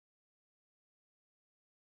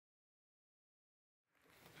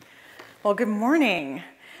Well, good morning.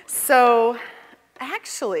 So,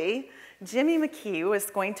 actually, Jimmy McKee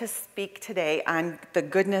was going to speak today on the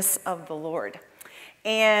goodness of the Lord.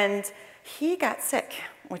 And he got sick,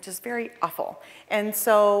 which is very awful. And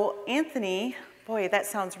so, Anthony, boy, that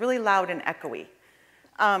sounds really loud and echoey.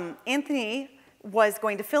 Anthony was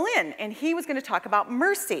going to fill in, and he was going to talk about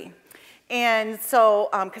mercy. And so,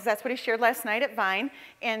 because that's what he shared last night at Vine.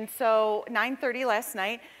 And so, 9:30 last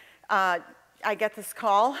night, I get this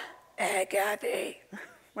call. Hey, Kathy. I'm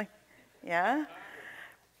like, yeah?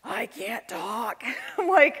 I can't talk. I'm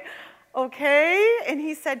like, okay. And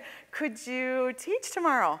he said, could you teach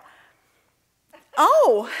tomorrow?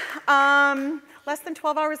 Oh, less than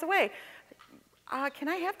 12 hours away. Can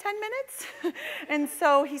I have 10 minutes? And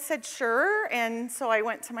so he said, sure. And so I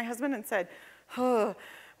went to my husband and said, oh,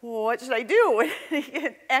 what should I do?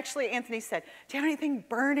 And actually, Anthony said, do you have anything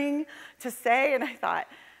burning to say? And I thought,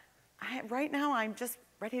 right now I'm just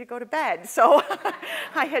ready to go to bed. So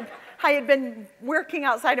I had been working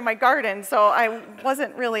outside of my garden, so I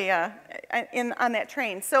wasn't really on that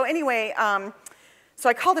train. So anyway, so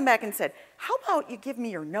I called him back and said, how about you give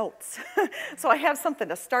me your notes? So I have something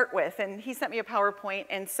to start with. And he sent me a PowerPoint.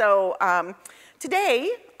 And so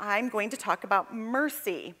today I'm going to talk about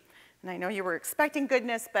mercy. And I know you were expecting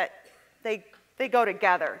goodness, but they go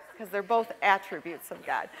together because they're both attributes of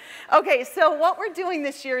God. Okay, so what we're doing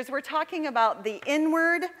this year is we're talking about the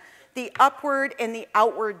inward, the upward, and the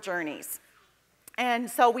outward journeys. And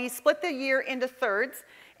so we split the year into thirds.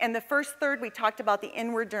 And the first third, we talked about the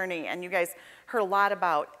inward journey. And you guys heard a lot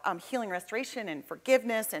about healing, restoration, and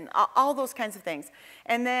forgiveness, and all those kinds of things.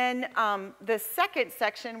 And then the second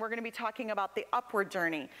section, we're going to be talking about the upward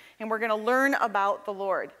journey. And we're going to learn about the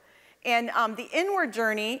Lord. And the inward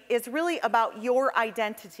journey is really about your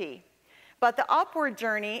identity. But the upward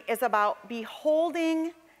journey is about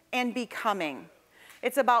beholding and becoming.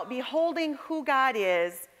 It's about beholding who God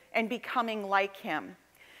is and becoming like him.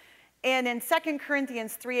 And in 2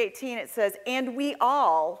 Corinthians 3:18 it says, and we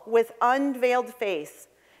all, with unveiled face,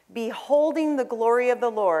 beholding the glory of the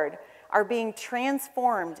Lord, are being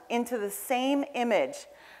transformed into the same image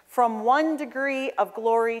from one degree of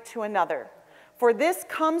glory to another. For this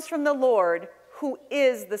comes from the Lord, who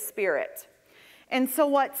is the Spirit. And so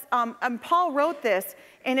Paul wrote this,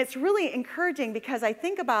 and it's really encouraging because I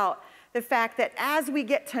think about the fact that as we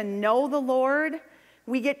get to know the Lord,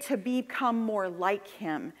 we get to become more like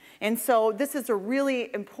him. And so this is a really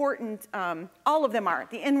important, all of them are.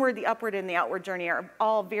 The inward, the upward, and the outward journey are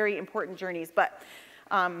all very important journeys, but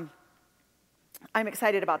I'm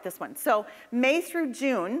excited about this one. So May through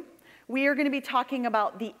June, we are going to be talking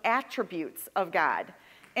about the attributes of God.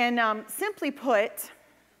 And simply put,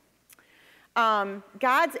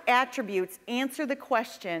 God's attributes answer the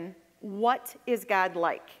question, what is God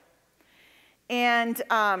like? And,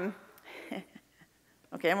 okay,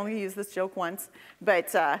 I'm only going to use this joke once. But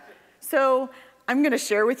so I'm going to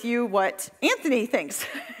share with you what Anthony thinks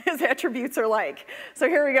his attributes are like. So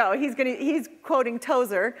here we go. He's quoting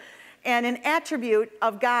Tozer. And an attribute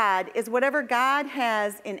of God is whatever God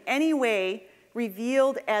has in any way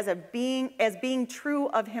revealed as being true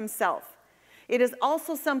of himself. It is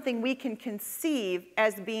also something we can conceive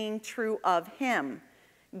as being true of him.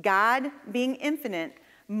 God, being infinite,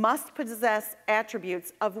 must possess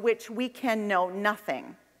attributes of which we can know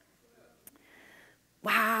nothing.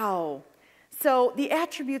 Wow. So the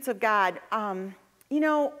attributes of God,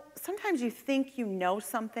 sometimes you think you know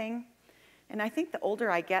something. And I think the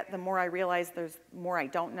older I get, the more I realize there's more I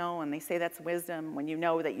don't know. And they say that's wisdom when you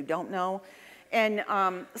know that you don't know. And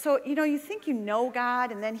so, you think you know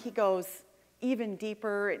God, and then he goes even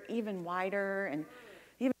deeper and even wider and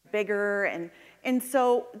even bigger. And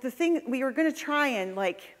so the thing, we were going to try and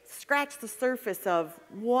scratch the surface of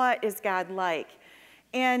what is God like.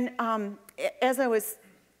 And as I was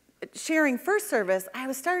sharing first service,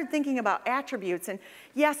 I started thinking about attributes. And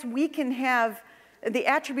yes, we can have the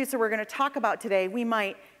attributes that we're going to talk about today, we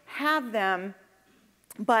might have them,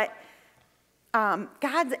 but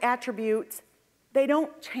God's attributes, they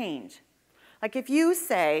don't change. Like if you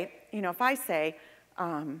say, if I say,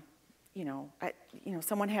 someone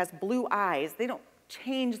has blue eyes, they don't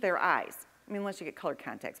change their eyes. I mean, unless you get colored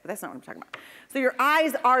contacts, but that's not what I'm talking about. So your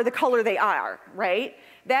eyes are the color they are, right?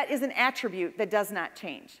 That is an attribute that does not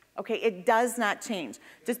change. Okay, it does not change.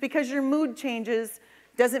 Just because your mood changes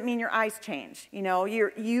doesn't mean your eyes change.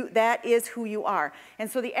 That is who you are.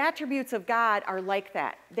 And so the attributes of God are like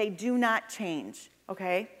that. They do not change,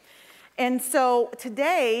 okay? And so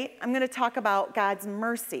today, I'm going to talk about God's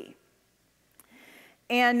mercy.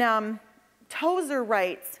 And Tozer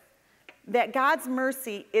writes that God's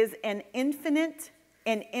mercy is an infinite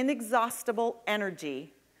and inexhaustible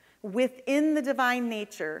energy within the divine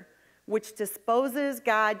nature, which disposes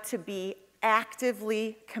God to be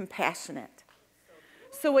actively compassionate.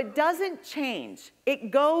 So it doesn't change.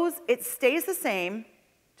 It stays the same,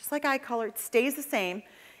 just like eye color, it stays the same.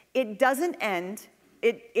 It doesn't end.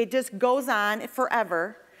 It just goes on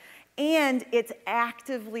forever. And it's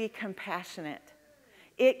actively compassionate.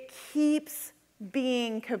 It keeps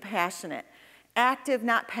being compassionate. Active,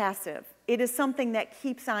 not passive. It is something that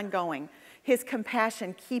keeps on going. His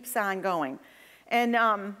compassion keeps on going.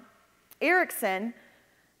 And Erickson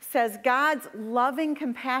says God's loving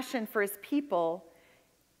compassion for his people,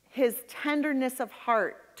 his tenderness of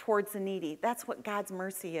heart towards the needy. That's what God's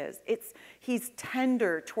mercy is. He's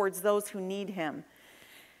tender towards those who need him.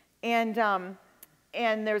 And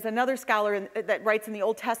there's another scholar that writes in the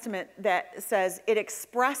Old Testament that says it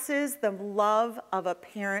expresses the love of a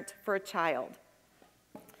parent for a child.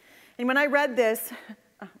 And when I read this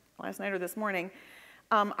last night or this morning,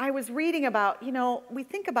 I was reading about, we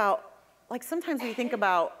think about, like sometimes we think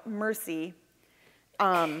about mercy,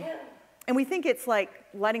 and we think it's like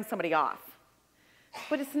letting somebody off.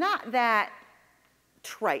 But it's not that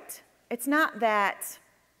trite. It's not that,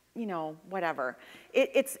 whatever.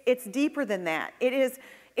 It's deeper than that. It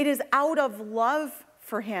is out of love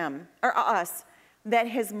for him, or us, that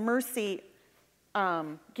his mercy,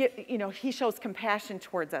 he shows compassion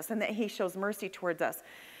towards us, and that he shows mercy towards us.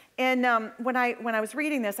 And when I was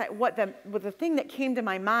reading this, the thing that came to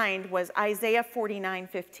my mind was Isaiah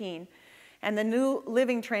 49:15. And the New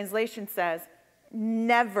Living Translation says,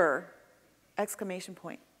 never, exclamation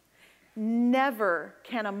point, never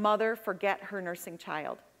can a mother forget her nursing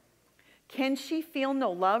child. Can she feel no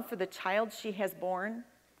love for the child she has borne?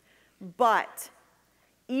 But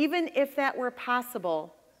even if that were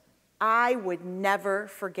possible, I would never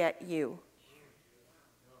forget you.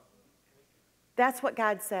 That's what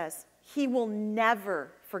God says. He will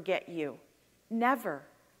never forget you. Never.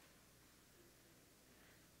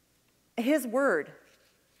 His word.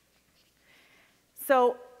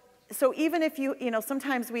 So even if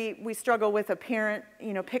sometimes we struggle with a parent,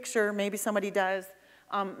 picture, maybe somebody does,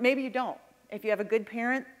 maybe you don't. If you have a good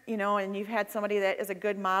parent, and you've had somebody that is a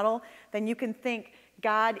good model, then you can think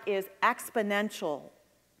God is exponential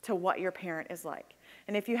to what your parent is like.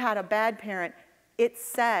 And if you had a bad parent, it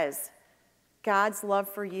says God's love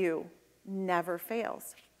for you never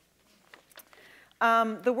fails.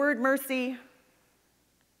 The word mercy,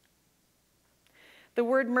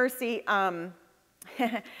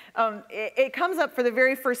 it comes up for the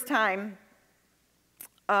very first time.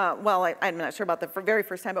 I'm not sure about the very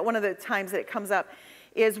first time, but one of the times that it comes up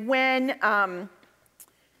is when,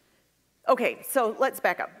 so let's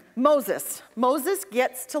back up. Moses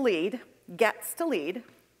gets to lead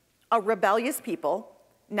a rebellious people,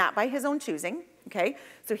 not by his own choosing, okay?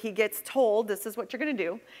 So he gets told, this is what you're going to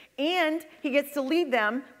do, and he gets to lead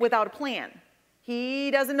them without a plan.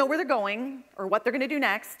 He doesn't know where they're going or what they're going to do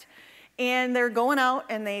next, and they're going out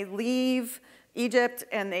and they leave Egypt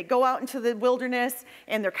and they go out into the wilderness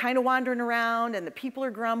and they're kind of wandering around and the people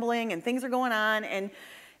are grumbling and things are going on, and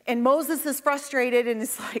Moses is frustrated and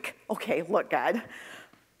it's like, okay, look, God,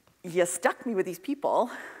 you stuck me with these people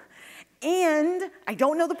and I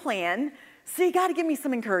don't know the plan, so you got to give me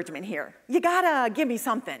some encouragement here. You got to give me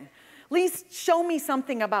something. At least show me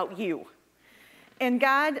something about you. And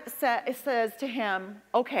God says to him,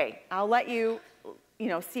 okay, I'll let you,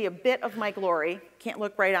 see a bit of my glory. Can't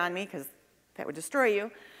look right on me because that would destroy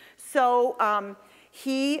you. So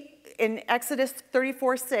in Exodus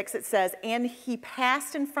 34:6, it says, and he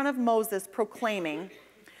passed in front of Moses proclaiming,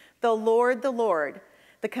 the Lord,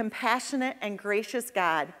 the compassionate and gracious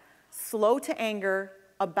God, slow to anger,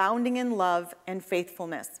 abounding in love and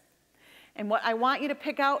faithfulness. And what I want you to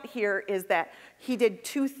pick out here is that he did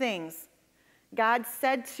two things. God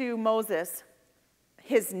said to Moses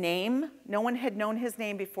his name. No one had known his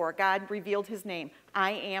name before. God revealed his name.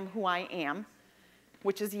 I am who I am,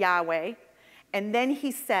 which is Yahweh. And then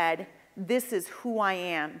he said, this is who I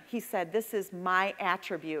am. He said, this is my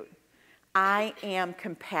attribute. I am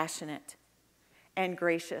compassionate and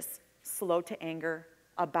gracious, slow to anger,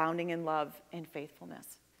 abounding in love and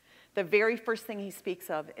faithfulness. The very first thing he speaks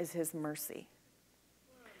of is his mercy.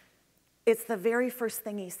 It's the very first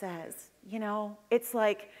thing he says. It's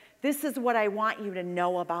like, this is what I want you to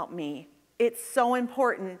know about me. It's so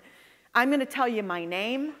important. I'm going to tell you my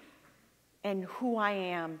name and who I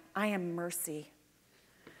am. I am mercy.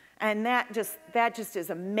 And that just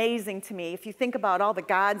is amazing to me. If you think about all the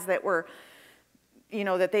gods that were,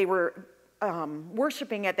 that they were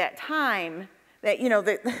worshiping at that time, that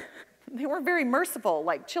they weren't very merciful,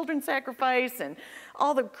 like children sacrifice and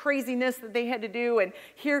all the craziness that they had to do. And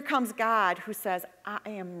here comes God who says, I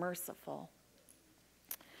am merciful.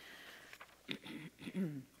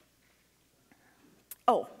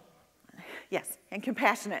 Oh, yes, and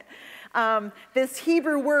compassionate. This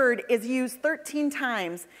Hebrew word is used 13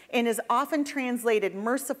 times and is often translated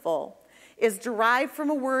merciful, is derived from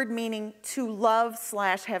a word meaning to love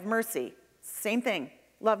 / have mercy. Same thing,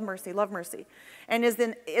 love, mercy, and is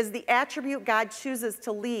the attribute God chooses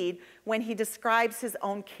to lead when he describes his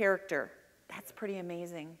own character. That's pretty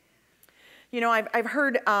amazing. You know, I've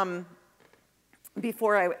heard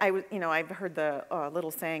before I've heard the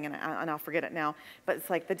little saying, and I'll forget it now, but it's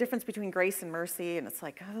like the difference between grace and mercy, and it's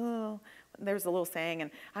like, oh, there's a little saying,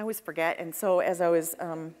 and I always forget. And so as I was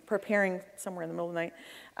preparing somewhere in the middle of the night,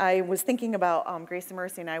 I was thinking about grace and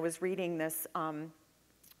mercy, and I was reading this,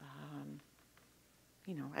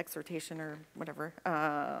 exhortation or whatever,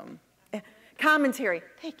 commentary.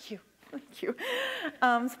 Thank you. Thank you.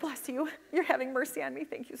 Bless you. You're having mercy on me.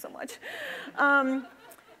 Thank you so much.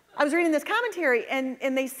 I was reading this commentary,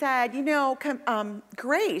 and they said,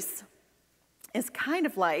 grace is kind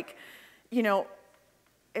of like,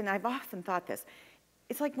 and I've often thought this,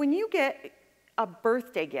 it's like when you get a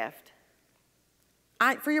birthday gift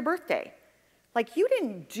for your birthday, like you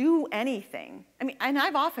didn't do anything. I mean, and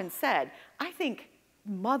I've often said, I think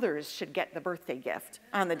mothers should get the birthday gift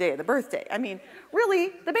on the day of the birthday. I mean, really,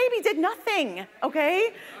 the baby did nothing,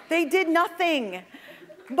 okay? They did nothing.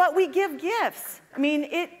 But we give gifts. I mean,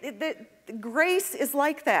 grace is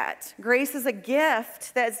like that. Grace is a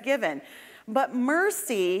gift that's given. But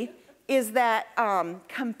mercy is that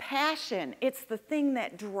compassion. It's the thing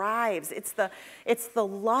that drives. It's the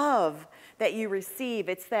love that you receive.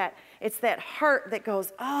 It's that heart that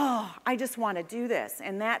goes, oh, I just want to do this.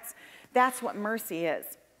 And that's what mercy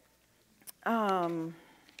is. So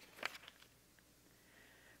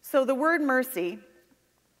the word mercy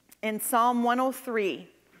in Psalm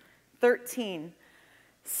 103:13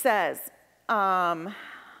 says, the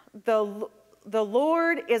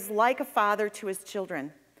Lord is like a father to his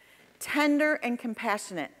children, tender and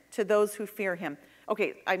compassionate to those who fear him.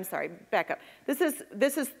 Okay, I'm sorry, back up.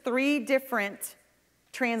 This is 3 different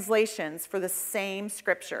translations for the same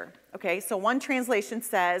scripture. Okay, so one translation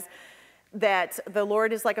says that the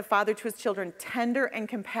Lord is like a father to his children, tender and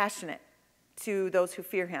compassionate to those who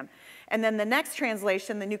fear him. And then the next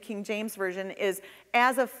translation, the New King James Version, is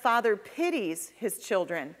as a father pities his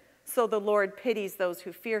children, so the Lord pities those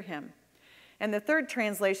who fear him. And the third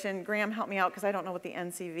translation, Graham, help me out because I don't know what the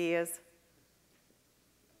NCV is.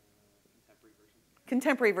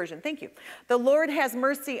 Contemporary version, thank you. The Lord has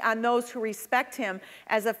mercy on those who respect him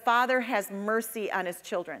as a father has mercy on his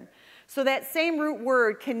children. So that same root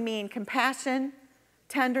word can mean compassion,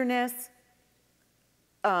 tenderness,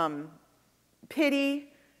 pity,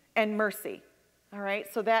 and mercy. All right,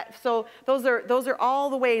 so those are all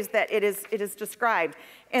the ways that it is described.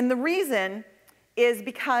 And the reason is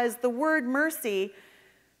because the word mercy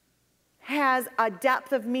has a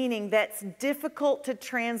depth of meaning that's difficult to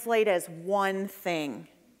translate as one thing.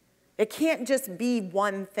 It can't just be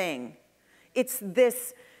one thing. It's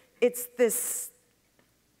this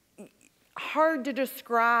hard to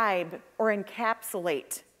describe or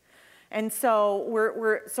encapsulate. And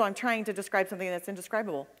so so I'm trying to describe something that's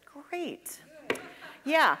indescribable. Great.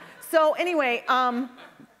 Yeah. So anyway,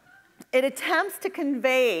 it attempts to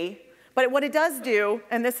convey, but what it does do,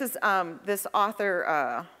 and this is this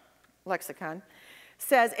author lexicon,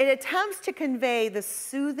 says it attempts to convey the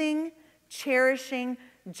soothing, cherishing,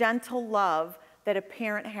 gentle love that a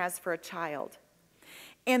parent has for a child.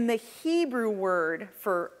 And the Hebrew word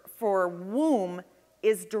for womb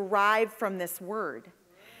is derived from this word.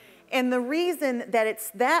 And the reason that it's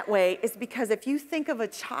that way is because if you think of a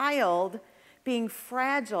child being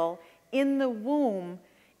fragile in the womb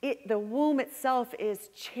itself is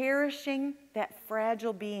cherishing that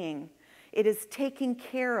fragile being. It is taking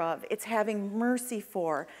care of. It's having mercy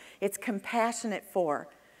for. It's compassionate for.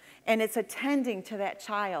 And it's attending to that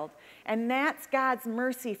child. And that's God's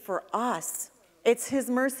mercy for us. It's his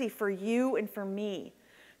mercy for you and for me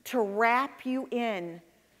to wrap you in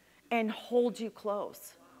and hold you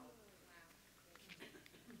close.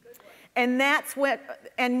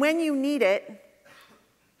 And when you need it,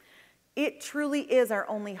 it truly is our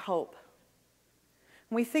only hope.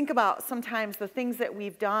 When we think about sometimes the things that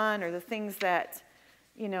we've done or the things that,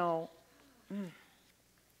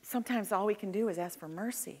 sometimes all we can do is ask for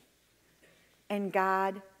mercy. And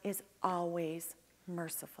God is always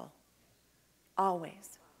merciful.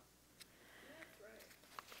 Always.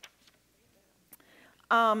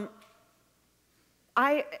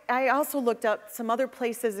 I also looked up some other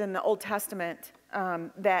places in the Old Testament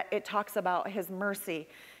that it talks about his mercy.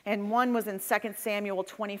 And one was in 2 Samuel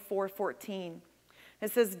 24:14.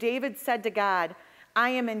 It says, David said to God, I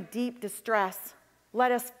am in deep distress.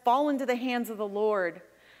 Let us fall into the hands of the Lord,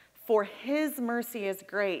 for his mercy is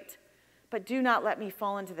great. But do not let me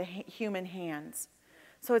fall into the human hands.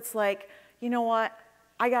 So it's like, you know what?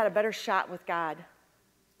 I got a better shot with God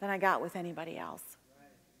than I got with anybody else.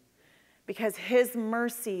 Because his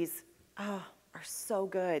mercies, are so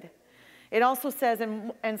good. It also says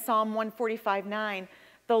in Psalm 145:9,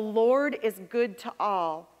 the Lord is good to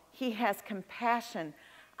all. He has compassion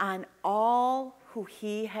on all who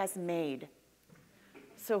he has made.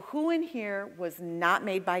 So who in here was not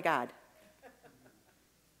made by God?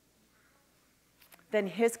 Then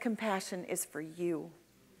his compassion is for you.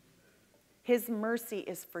 His mercy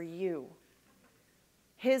is for you.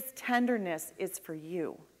 His tenderness is for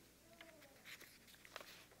you.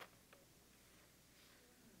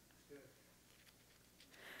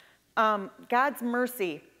 God's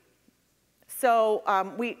mercy. So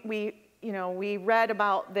we read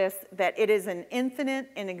about this, that it is an infinite,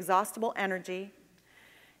 inexhaustible energy.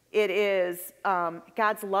 It is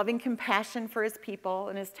God's loving compassion for his people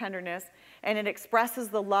and his tenderness, and it expresses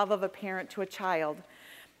the love of a parent to a child.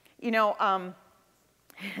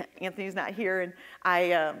 Anthony's not here, and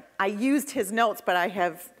I used his notes, but I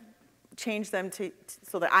have changed them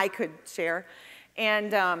so that I could share.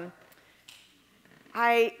 And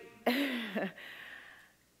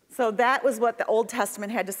so that was what the Old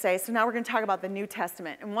Testament had to say. So now we're going to talk about the New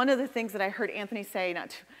Testament. And one of the things that I heard Anthony say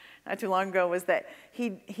not too long ago was that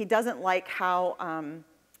he doesn't like how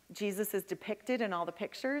Jesus is depicted in all the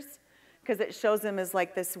pictures, because it shows him as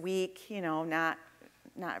like this weak, not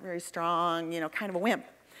very strong, kind of a wimp.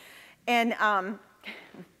 And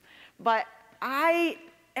but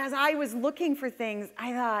as I was looking for things,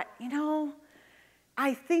 I thought,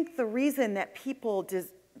 I think the reason that people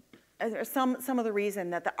some of the reason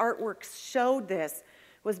that the artworks showed this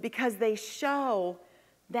was because they show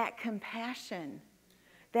that compassion,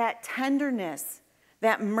 that tenderness,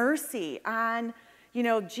 that mercy on,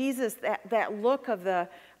 Jesus, that look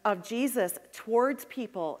of Jesus towards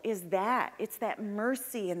people is that. It's that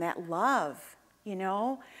mercy and that love,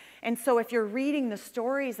 And so if you're reading the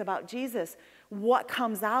stories about Jesus, what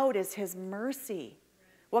comes out is his mercy.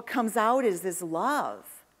 What comes out is his love.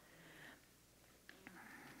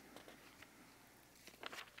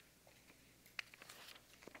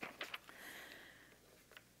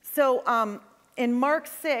 So in Mark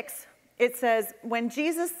 6, it says, when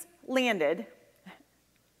Jesus landed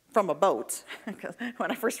from a boat, because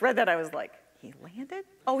when I first read that, I was like, he landed?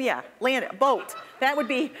 Oh yeah, landed, a boat. That would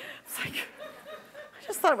be, it's like, I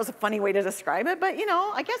just thought it was a funny way to describe it, but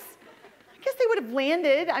I guess they would have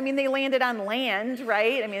landed. I mean, they landed on land,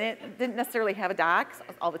 right? I mean, it didn't necessarily have a dock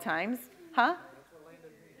all the times. Huh?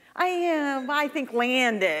 I think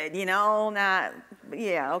landed, not,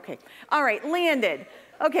 yeah, okay. All right, landed.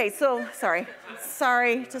 Okay, so, sorry,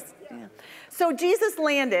 just, yeah. So Jesus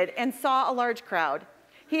landed and saw a large crowd.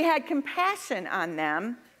 He had compassion on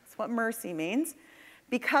them, that's what mercy means,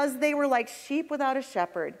 because they were like sheep without a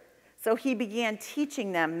shepherd. So he began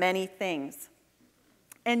teaching them many things.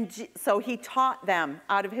 And so he taught them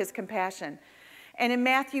out of his compassion. And in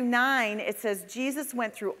Matthew 9, it says, Jesus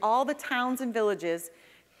went through all the towns and villages,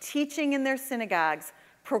 teaching in their synagogues,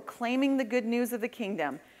 proclaiming the good news of the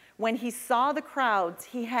kingdom. When he saw the crowds,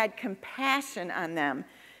 he had compassion on them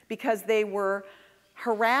because they were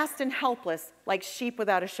harassed and helpless like sheep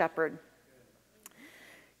without a shepherd.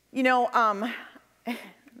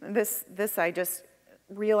 This I just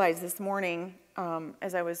realized this morning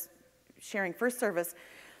as I was sharing first service,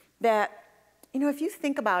 that, if you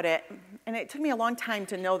think about it, and it took me a long time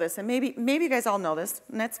to know this, and maybe you guys all know this,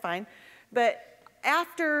 and that's fine, but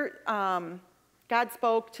after God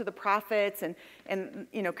spoke to the prophets and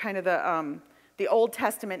kind of the Old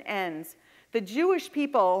Testament ends, the Jewish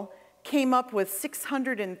people came up with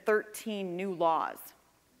 613 new laws.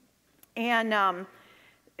 And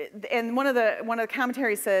one of the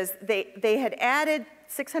commentaries says they had added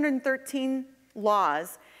 613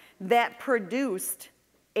 laws that produced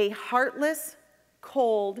a heartless,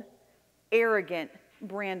 cold, arrogant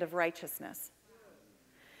brand of righteousness.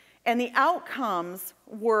 And the outcomes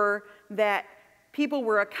were that people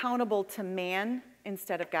were accountable to man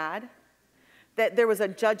instead of God, that there was a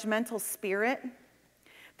judgmental spirit,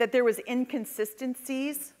 that there was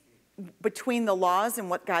inconsistencies between the laws and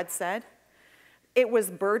what God said. It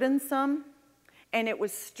was burdensome, and it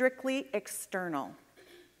was strictly external.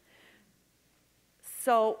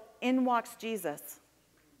 So in walks Jesus,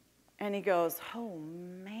 and he goes, oh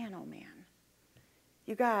man,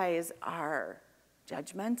 you guys are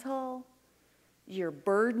judgmental, you're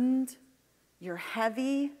burdened, you're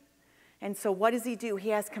heavy. And so what does he do? He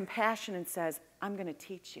has compassion and says, I'm going to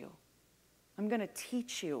teach you. I'm going to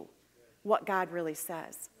teach you what God really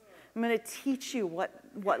says. I'm going to teach you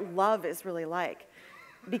what love is really like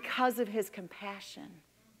because of his compassion.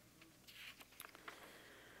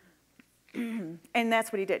 And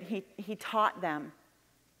that's what he did. He taught them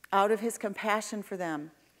out of his compassion for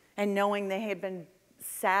them and knowing they had been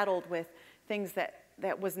saddled with things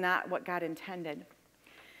that was not what God intended.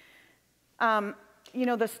 Then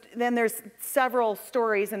there's several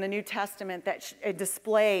stories in the New Testament that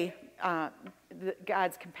display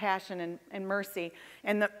God's compassion and mercy.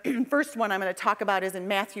 And the first one I'm going to talk about is in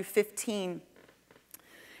Matthew 15.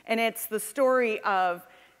 And it's the story of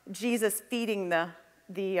Jesus feeding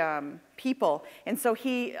the people. And so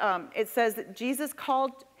it says that Jesus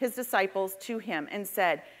called his disciples to him and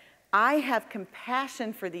said, I have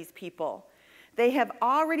compassion for these people. They have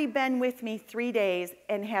already been with me 3 days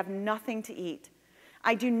and have nothing to eat.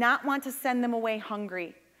 I do not want to send them away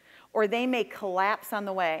hungry, or they may collapse on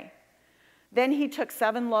the way. Then he took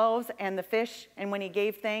 7 loaves and the fish, and when he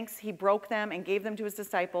gave thanks, he broke them and gave them to his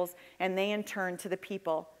disciples, and they in turn to the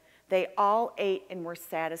people. They all ate and were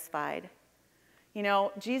satisfied. You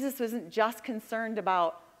know, Jesus wasn't just concerned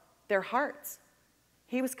about their hearts.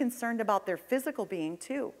 He was concerned about their physical being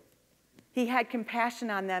too. He had compassion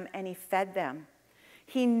on them and he fed them.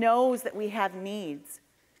 He knows that we have needs,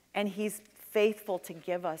 and he's faithful to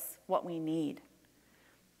give us what we need.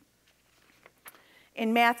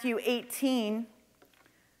 In Matthew 18,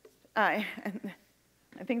 I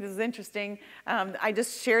think this is interesting. I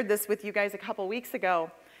just shared this with you guys a couple weeks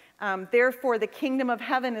ago. Therefore, the kingdom of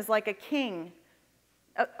heaven is like a king.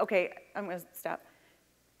 Okay, I'm going to stop.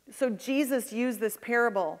 So Jesus used this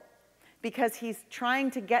parable because he's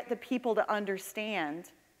trying to get the people to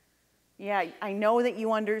understand. Yeah, I know that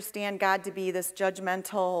you understand God to be this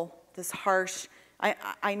judgmental, this harsh.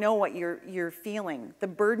 I know what you're feeling. The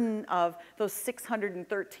burden of those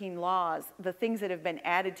 613 laws, the things that have been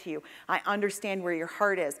added to you. I understand where your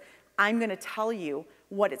heart is. I'm going to tell you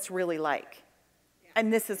what it's really like.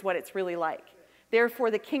 And this is what it's really like.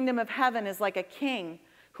 Therefore, the kingdom of heaven is like a king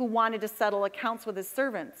who wanted to settle accounts with his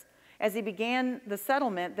servants. As he began the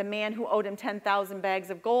settlement, the man who owed him 10,000 bags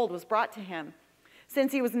of gold was brought to him.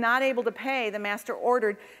 Since he was not able to pay, the master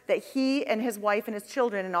ordered that he and his wife and his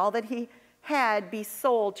children and all that he had be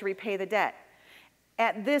sold to repay the debt.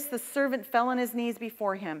 At this, the servant fell on his knees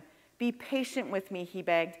before him. Be patient with me, he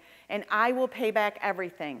begged, and I will pay back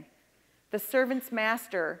everything. The servant's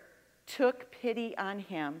master took pity on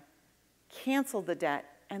him, canceled the debt,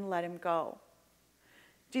 and let him go.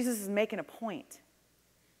 Jesus is making a point.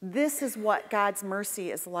 This is what God's mercy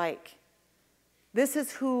is like. This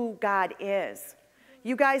is who God is.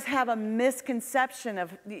 You guys have a misconception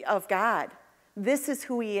of God. This is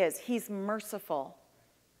who he is. He's merciful.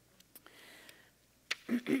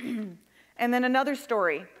 And then another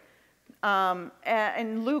story.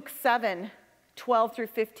 In Luke 7:12 through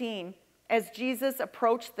 15, as Jesus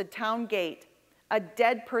approached the town gate, a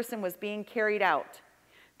dead person was being carried out,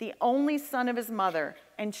 the only son of his mother,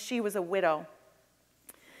 and she was a widow.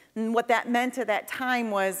 And what that meant at that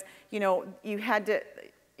time was, you had to,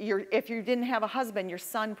 if you didn't have a husband, your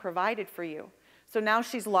son provided for you. So now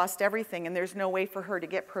she's lost everything, and there's no way for her to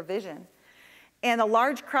get provision. And a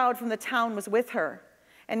large crowd from the town was with her.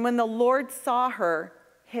 And when the Lord saw her,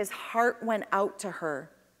 his heart went out to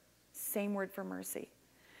her. Same word for mercy.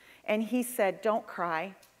 And he said, don't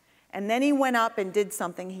cry. And then he went up and did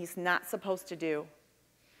something he's not supposed to do.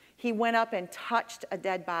 He went up and touched a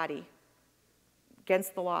dead body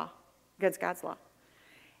against the law, against God's law.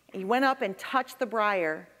 He went up and touched the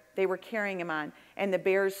briar they were carrying him on, and the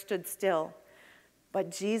bears stood still.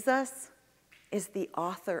 But Jesus is the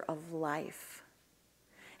author of life.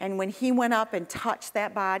 And when he went up and touched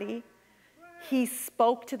that body, he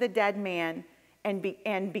spoke to the dead man and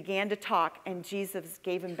began to talk, and Jesus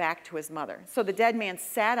gave him back to his mother. So the dead man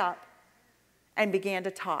sat up and began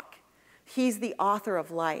to talk. He's the author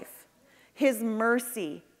of life. His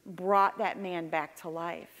mercy brought that man back to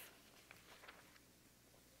life.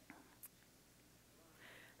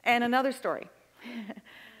 And another story.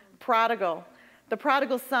 The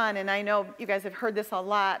prodigal son, and I know you guys have heard this a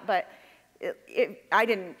lot, but I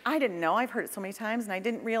didn't know. I've heard it so many times, and I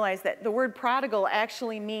didn't realize that the word prodigal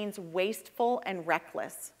actually means wasteful and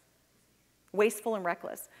reckless. Wasteful and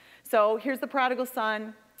reckless. So here's the prodigal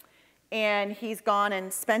son, and he's gone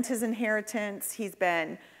and spent his inheritance. He's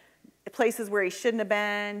been places where he shouldn't have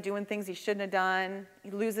been, doing things he shouldn't have done. He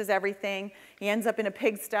loses everything. He ends up in a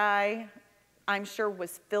pigsty. I'm sure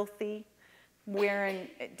was filthy.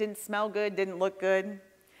 it didn't smell good, didn't look good.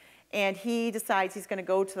 And he decides he's going to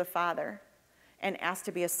go to the father and ask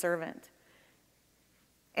to be a servant.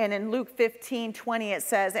 And in Luke 15:20 it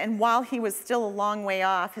says, and while he was still a long way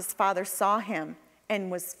off, his father saw him and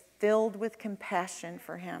was filled with compassion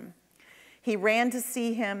for him. He ran to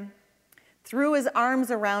see him, threw his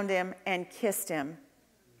arms around him, and kissed him.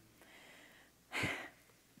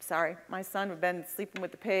 Sorry, my son had been sleeping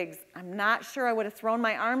with the pigs. I'm not sure I would have thrown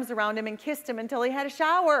my arms around him and kissed him until he had a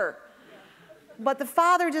shower. But the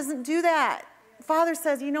father doesn't do that. The father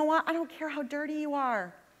says, you know what? I don't care how dirty you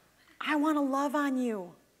are. I want to love on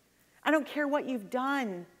you. I don't care what you've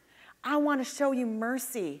done. I want to show you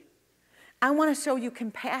mercy. I want to show you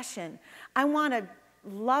compassion. I want to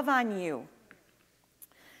love on you.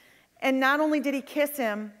 And not only did he kiss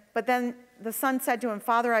him, but then the son said to him,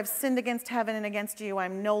 Father, I've sinned against heaven and against you.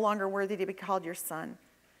 I'm no longer worthy to be called your son.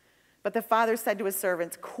 But the father said to his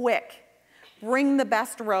servants, quick, bring the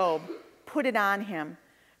best robe, put it on him,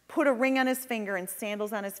 put a ring on his finger and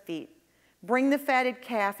sandals on his feet. Bring the fatted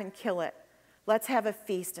calf and kill it. Let's have a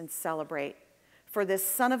feast and celebrate. For this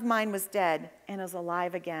son of mine was dead and is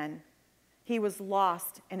alive again. He was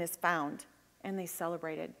lost and is found. And they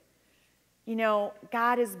celebrated. You know,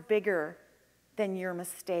 God is bigger than your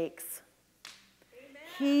mistakes. Amen.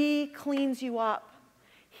 He cleans you up.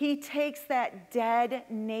 He takes that dead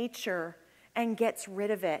nature and gets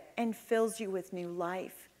rid of it and fills you with new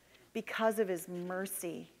life because of his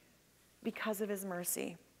mercy. Because of his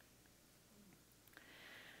mercy.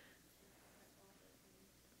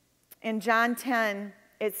 In John 10,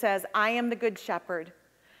 it says, I am the good shepherd.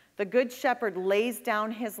 The good shepherd lays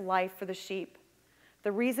down his life for the sheep.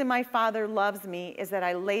 The reason my Father loves me is that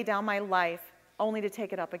I lay down my life only to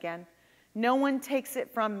take it up again. No one takes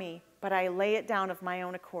it from me, but I lay it down of my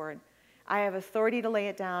own accord. I have authority to lay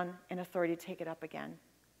it down and authority to take it up again.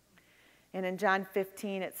 And in John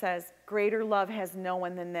 15, it says, greater love has no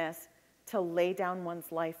one than this, to lay down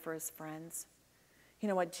one's life for his friends. You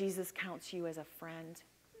know what? Jesus counts you as a friend.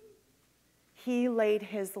 He laid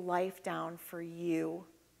his life down for you.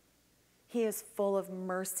 He is full of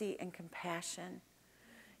mercy and compassion.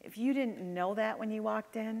 If you didn't know that when you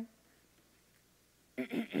walked in,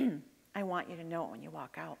 I want you to know it when you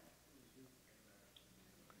walk out.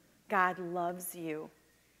 God loves you.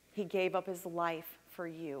 He gave up his life for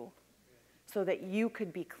you so that you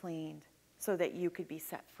could be cleaned, so that you could be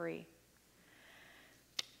set free.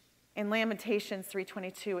 In Lamentations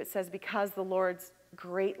 3:22, it says, because the Lord's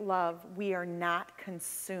great love, we are not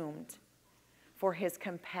consumed, for his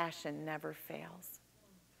compassion never fails.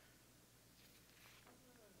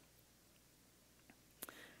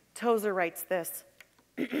 Tozer writes this.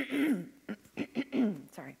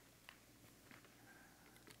 Sorry.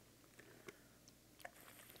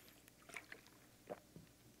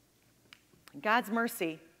 God's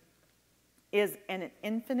mercy is an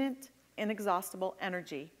infinite, inexhaustible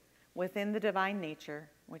energy within the divine nature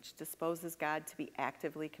which disposes God to be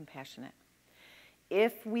actively compassionate.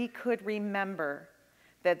 If we could remember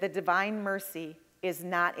that the divine mercy is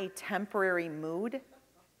not a temporary mood,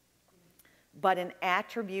 but an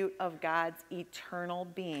attribute of God's eternal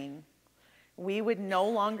being, we would no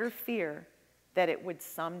longer fear that it would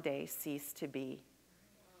someday cease to be.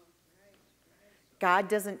 God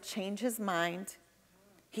doesn't change his mind.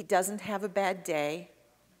 He doesn't have a bad day.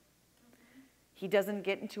 He doesn't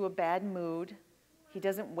get into a bad mood. He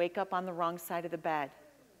doesn't wake up on the wrong side of the bed.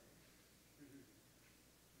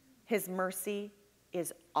 His mercy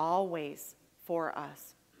is always for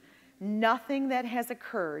us. Nothing that has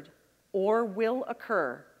occurred or will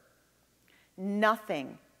occur,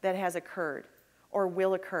 nothing that has occurred or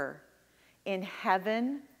will occur in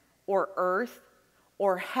heaven or earth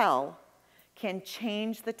or hell can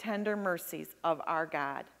change the tender mercies of our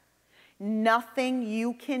God. Nothing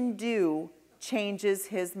you can do changes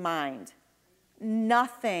his mind.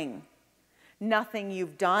 Nothing. Nothing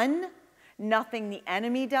you've done, nothing the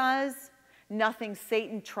enemy does, nothing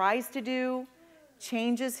Satan tries to do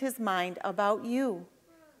changes his mind about you.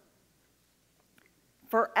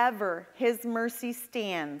 Forever, his mercy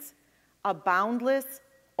stands, a boundless,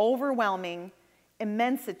 overwhelming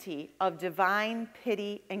immensity of divine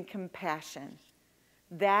pity and compassion.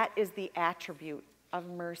 That is the attribute of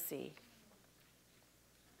mercy.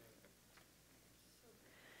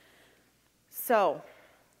 So,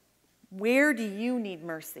 where do you need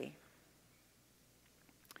mercy?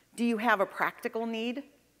 Do you have a practical need?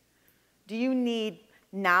 Do you need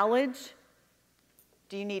knowledge?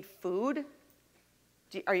 Do you need food?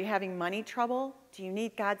 Are you having money trouble? Do you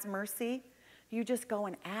need God's mercy? You just go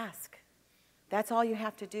and ask. That's all you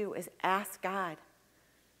have to do is ask God.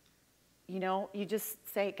 you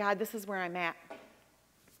just say, God, this is where I'm at.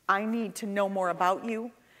 I need to know more about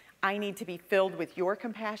you. I need to be filled with your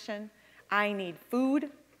compassion. I need food,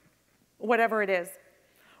 whatever it is.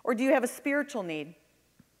 Or do you have a spiritual need?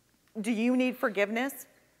 Do you need forgiveness?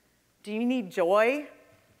 Do you need joy?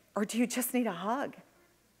 Or do you just need a hug?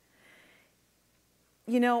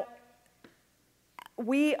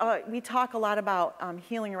 We talk a lot about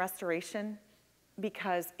healing and restoration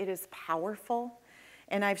because it is powerful.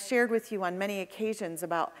 And I've shared with you on many occasions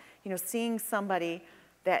about, seeing somebody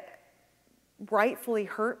that rightfully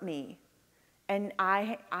hurt me, and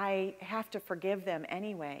I have to forgive them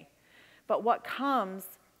anyway. But what comes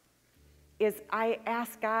is I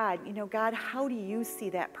ask God, God, how do you see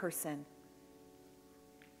that person?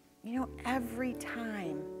 Every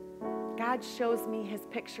time God shows me his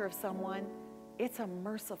picture of someone, it's a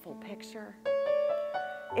merciful picture.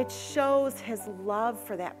 It shows his love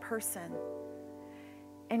for that person.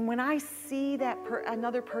 And when I see that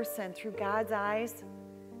another person through God's eyes,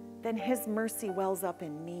 then his mercy wells up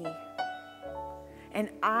in me. And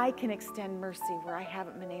I can extend mercy where I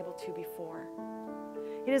haven't been able to before.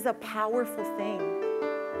 It is a powerful thing.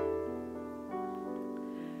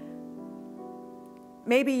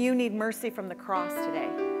 Maybe you need mercy from the cross today.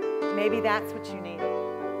 Maybe that's what you need.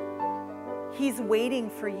 He's waiting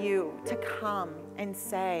for you to come and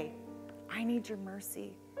say, I need your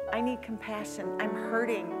mercy. I need compassion. I'm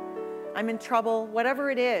hurting. I'm in trouble.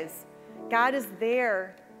 Whatever it is, God is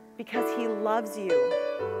there because he loves you.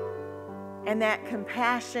 And that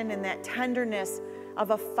compassion and that tenderness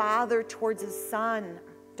of a father towards his son,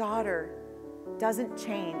 daughter, doesn't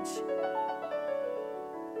change.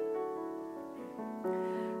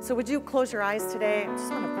 So would you close your eyes today? I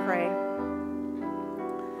just want to pray.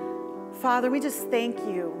 Father, we just thank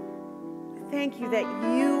you. Thank you that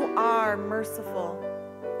you are merciful,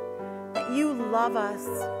 that you love us,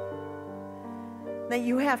 that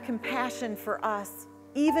you have compassion for us,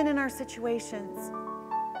 even in our situations.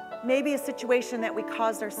 Maybe a situation that we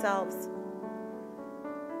caused ourselves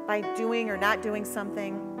by doing or not doing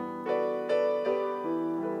something.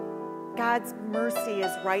 God's mercy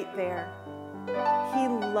is right there. He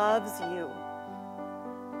loves you,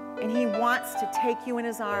 and he wants to take you in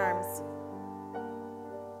his arms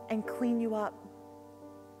and clean you up,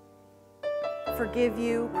 forgive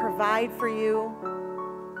you, provide for you,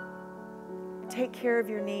 take care of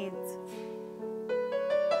your needs.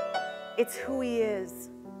 It's who he is.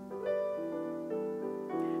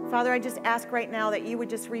 Father, I just ask right now that you would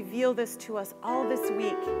just reveal this to us all this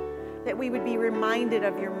week, that we would be reminded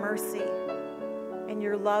of your mercy and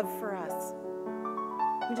your love for us.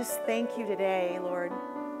 We just thank you today, Lord.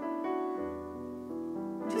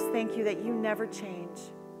 Just thank you that you never change.